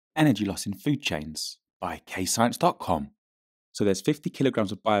Energy loss in food chains by KayScience.com. So there's 50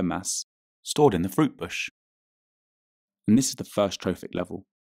 kilograms of biomass stored in the fruit bush. And this is the first trophic level.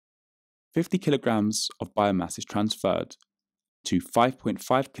 50 kilograms of biomass is transferred to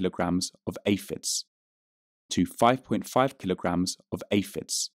 5.5 kilograms of aphids, to 5.5 kilograms of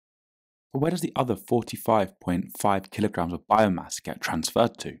aphids. But where does the other 45.5 kilograms of biomass get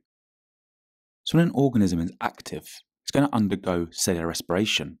transferred to? So when an organism is active, it's going to undergo cellular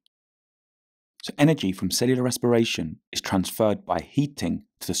respiration. So energy from cellular respiration is transferred by heating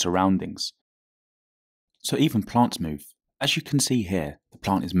to the surroundings. So even plants move. As you can see here, the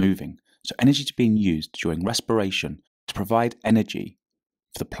plant is moving. So energy is being used during respiration to provide energy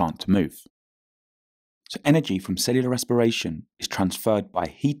for the plant to move. So energy from cellular respiration is transferred by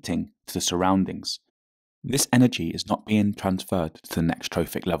heating to the surroundings. This energy is not being transferred to the next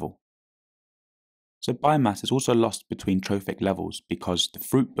trophic level. So biomass is also lost between trophic levels because the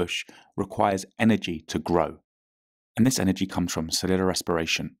fruit bush requires energy to grow. And this energy comes from cellular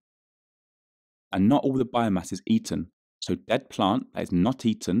respiration. And not all the biomass is eaten. So dead plant that is not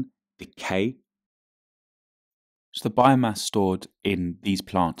eaten, decay. So the biomass stored in these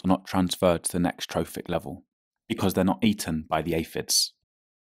plants are not transferred to the next trophic level because they're not eaten by the aphids.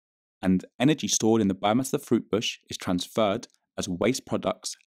 And energy stored in the biomass of the fruit bush is transferred as waste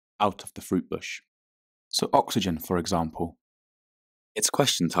products out of the fruit bush. So oxygen, for example. It's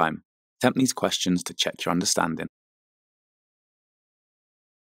question time. Attempt these questions to check your understanding.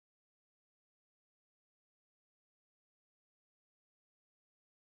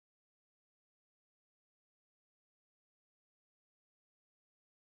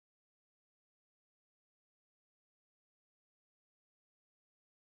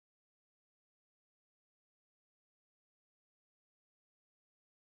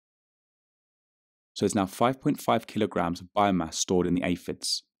 So there's now 5.5 kilograms of biomass stored in the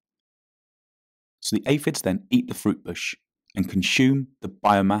aphids. So the aphids then eat the fruit bush and consume the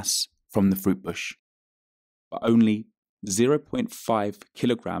biomass from the fruit bush. But only 0.5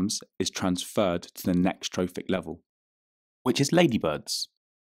 kilograms is transferred to the next trophic level, which is ladybirds.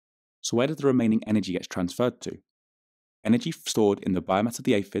 So where does the remaining energy get transferred to? Energy stored in the biomass of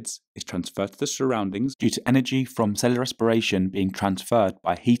the aphids is transferred to the surroundings due to energy from cellular respiration being transferred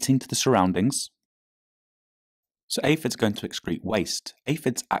by heating to the surroundings. So aphids are going to excrete waste.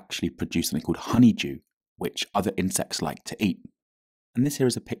 Aphids actually produce something called honeydew, which other insects like to eat. And this here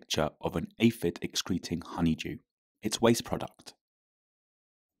is a picture of an aphid excreting honeydew, its waste product.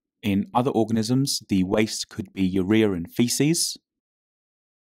 In other organisms, the waste could be urea and feces.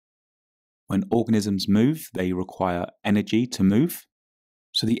 When organisms move, they require energy to move.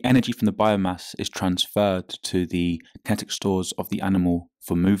 So the energy from the biomass is transferred to the kinetic stores of the animal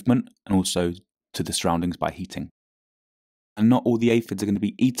for movement and also to the surroundings by heating. And not all the aphids are going to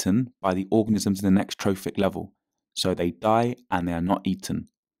be eaten by the organisms in the next trophic level. So they die and they are not eaten.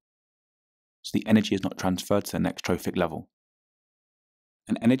 So the energy is not transferred to the next trophic level.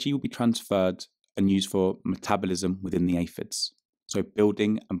 And energy will be transferred and used for metabolism within the aphids. So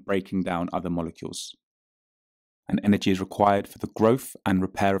building and breaking down other molecules. And energy is required for the growth and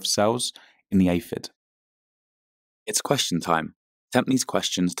repair of cells in the aphid. It's question time. Attempt these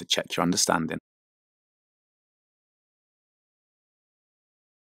questions to check your understanding.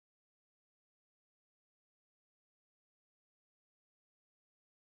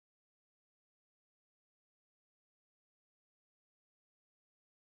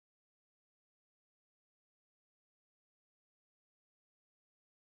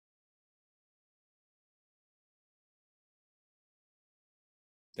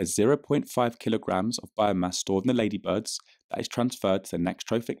 There's 0.5 kilograms of biomass stored in the ladybirds that is transferred to the next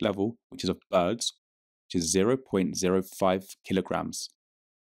trophic level, which is of birds, which is 0.05 kilograms.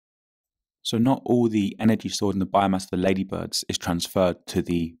 So not all the energy stored in the biomass of the ladybirds is transferred to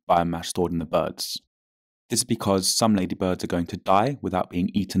the biomass stored in the birds. This is because some ladybirds are going to die without being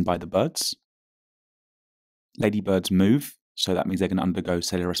eaten by the birds. Ladybirds move, so that means they're going to undergo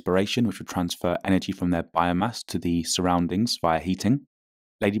cellular respiration, which will transfer energy from their biomass to the surroundings via heating.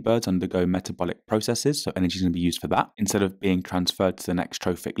 Ladybirds undergo metabolic processes, so energy is going to be used for that instead of being transferred to the next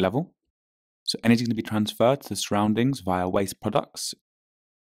trophic level. So energy is going to be transferred to the surroundings via waste products.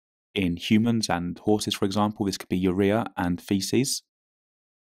 In humans and horses, for example, this could be urea and feces.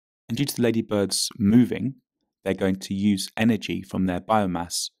 And due to the ladybirds moving, they're going to use energy from their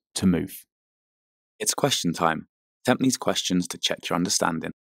biomass to move. It's question time. Attempt these questions to check your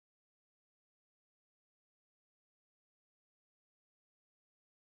understanding.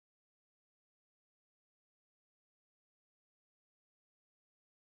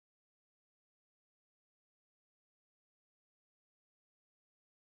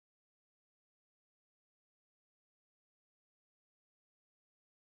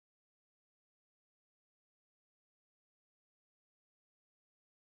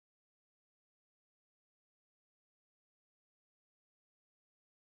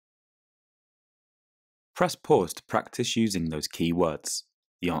 Press pause to practice using those key words.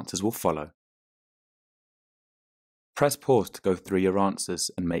 The answers will follow. Press pause to go through your answers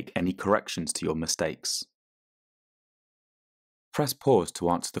and make any corrections to your mistakes. Press pause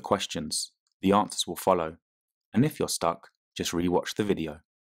to answer the questions. The answers will follow. And if you're stuck, just re-watch the video.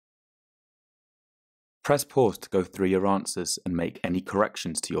 Press pause to go through your answers and make any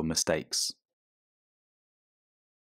corrections to your mistakes.